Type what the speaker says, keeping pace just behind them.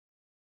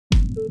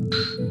Mercury,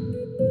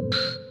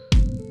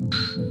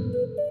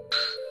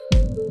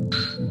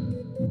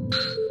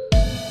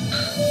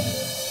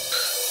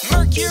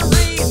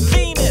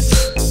 Venus,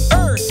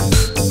 Earth,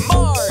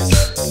 Mars,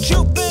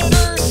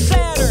 Jupiter,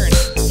 Saturn,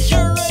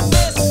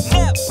 Uranus,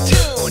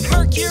 Neptune.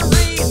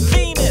 Mercury,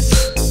 Venus,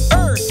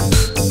 Earth,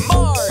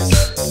 Mars,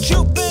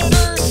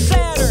 Jupiter,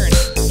 Saturn,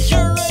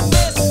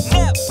 Uranus,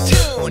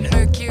 Neptune.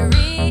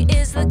 Mercury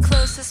is the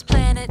closest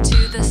planet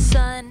to the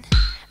sun.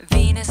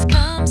 Venus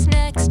comes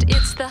next,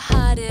 it's the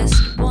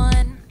hottest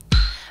one.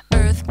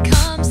 Earth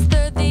comes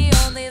third, the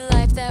only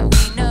life that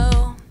we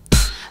know.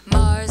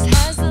 Mars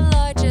has the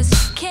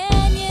largest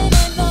canyon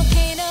and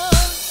volcano.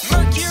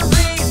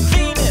 Mercury,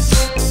 Venus,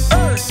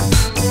 Earth,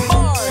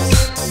 Mars,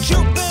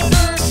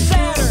 Jupiter,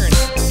 Saturn,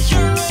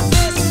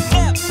 Uranus,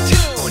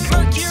 Neptune.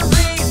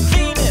 Mercury,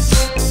 Venus,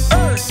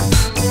 Earth,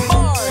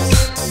 Mars,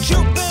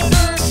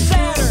 Jupiter,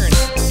 Saturn,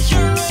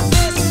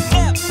 Uranus,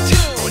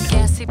 Neptune. The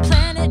gassy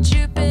planet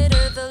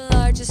Jupiter, the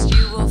largest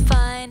you will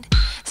find.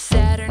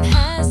 Saturn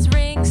has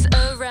rings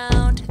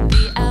around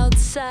the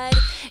outside.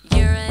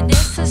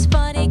 Uranus is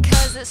funny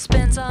cause it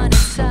spins on its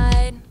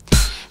side.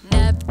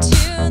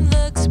 Neptune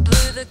looks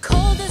blue, the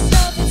coldest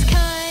of its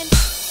kind.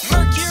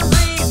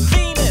 Mercury,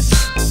 Venus,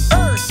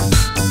 Earth,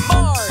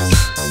 Mars,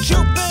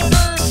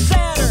 Jupiter,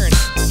 Saturn,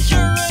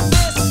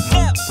 Uranus,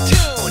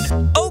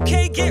 Neptune.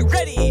 Okay, get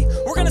ready.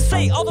 We're gonna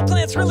say all the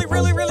planets really,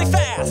 really, really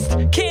fast.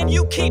 Can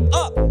you keep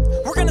up?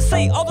 We're gonna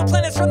say all the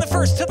planets from the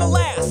first to the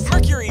last.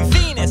 Mercury,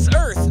 Venus,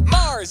 Earth,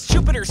 Mars,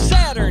 Jupiter,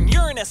 Saturn,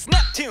 Uranus,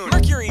 Neptune.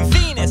 Mercury,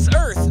 Venus,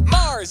 Earth,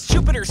 Mars,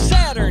 Jupiter,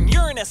 Saturn,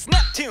 Uranus,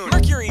 Neptune.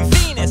 Mercury,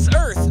 Venus,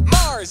 Earth,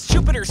 Mars,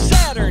 Jupiter,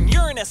 Saturn,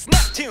 Uranus,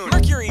 Neptune.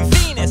 Mercury,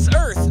 Venus,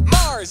 Earth,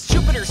 Mars,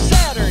 Jupiter,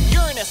 Saturn,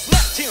 Uranus,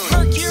 Neptune.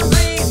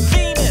 Mercury,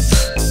 Venus,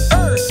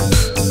 Earth,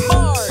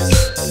 Mars,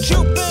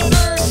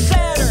 Jupiter,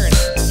 Saturn,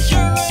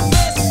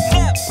 Uranus,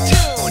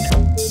 Neptune.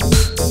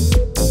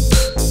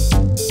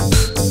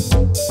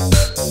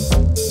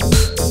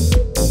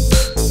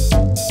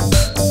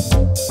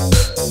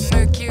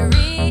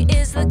 Mercury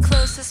is the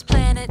closest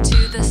planet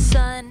to the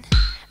sun.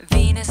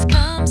 Venus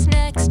comes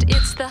next,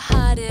 it's the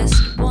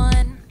hottest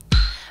one.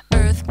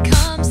 Earth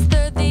comes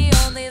third, the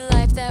only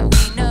life that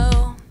we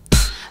know.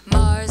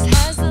 Mars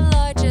has the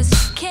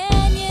largest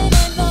canyon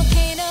and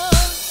volcano.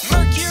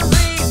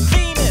 Mercury,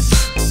 Venus,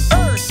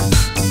 Earth,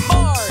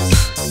 Mars,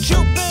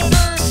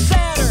 Jupiter,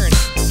 Saturn,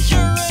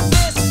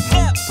 Uranus,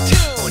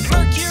 Neptune.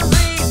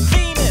 Mercury,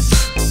 Venus,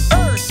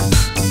 Earth,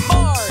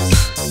 Mars,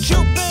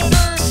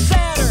 Jupiter,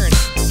 Saturn,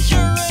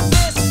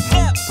 Uranus,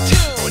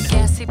 Neptune. The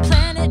gassy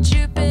planet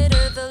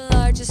Jupiter, the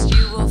largest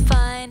you will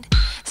find.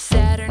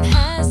 Saturn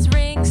has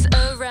rings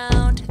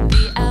around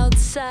the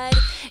outside.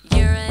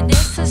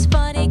 Uranus is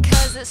funny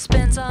cause it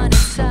spins on its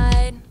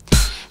side.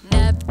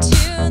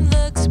 Neptune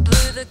looks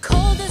blue, the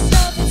coldest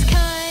of its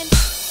kind.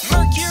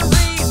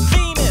 Mercury,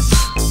 Venus,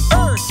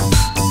 Earth,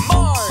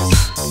 Mars,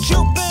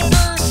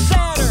 Jupiter,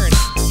 Saturn,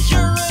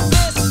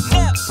 Uranus,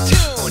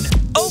 Neptune.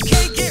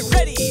 Okay, get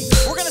ready.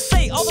 We're gonna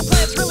say all the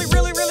planets really,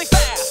 really, really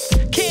fast.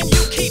 Can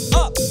you keep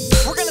up?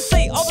 We're gonna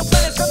say all the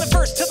planets from the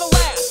first to the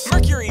last.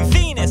 Mercury,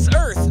 Venus,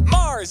 Earth,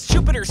 Mars,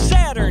 Jupiter,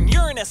 Saturn,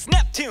 Uranus,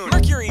 Neptune.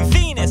 Mercury,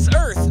 Venus,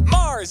 Earth,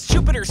 Mars,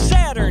 Jupiter,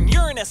 Saturn,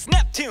 Uranus,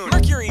 Neptune.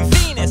 Mercury,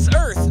 Venus,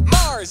 Earth,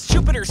 Mars,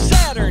 Jupiter,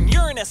 Saturn,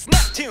 Uranus,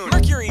 Neptune.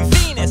 Mercury,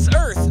 Venus,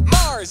 Earth,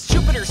 Mars,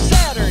 Jupiter,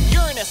 Saturn,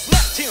 Uranus,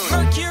 Neptune.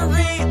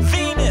 Mercury,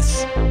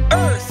 Venus,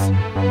 Earth,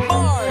 Mars.